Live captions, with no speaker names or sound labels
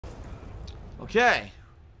Okay.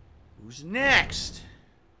 Who's next?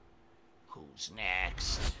 Who's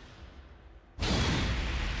next?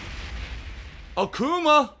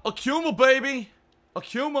 Akuma! Akuma, baby!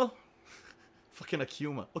 Akuma! Fucking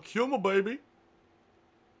Akuma. Akuma, baby!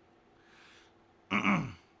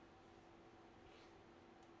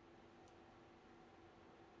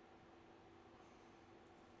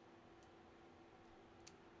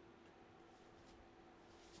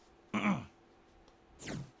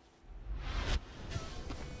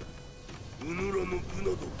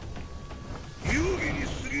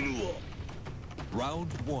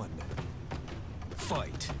 Round 1.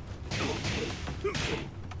 Fight.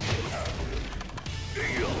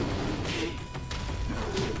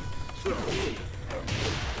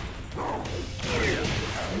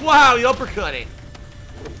 Wow, you uppercut it.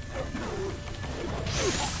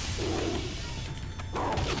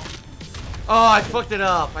 Oh, I fucked it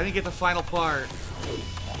up. I didn't get the final part.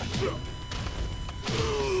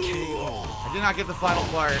 I did not get the final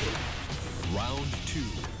part. Round 2.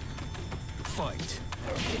 Fight.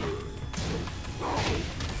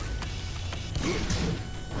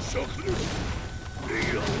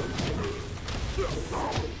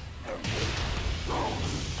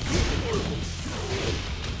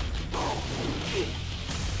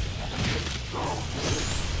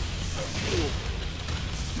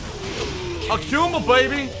 Akuma,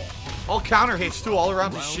 baby! All counter hits too, all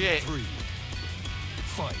around the shit. 3.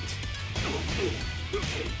 Fight.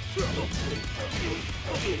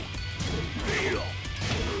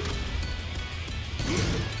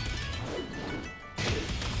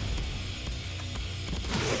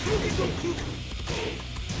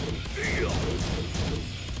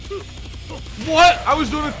 What? I was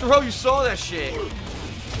doing a throw, you saw that shit.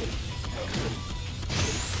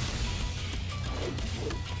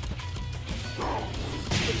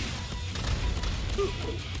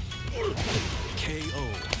 KO.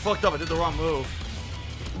 Fucked up, I did the wrong move.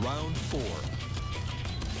 Round 4.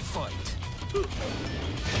 Fight.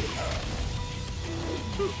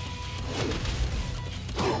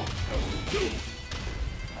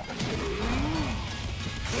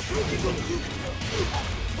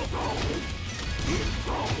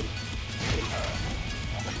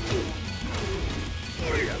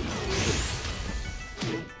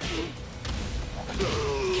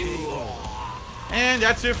 And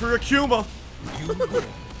that's it for Akuma.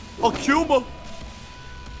 Akuma.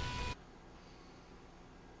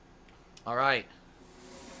 Alright.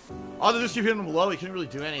 I'll just keep hitting him low, he couldn't really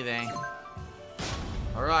do anything.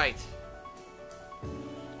 Alright.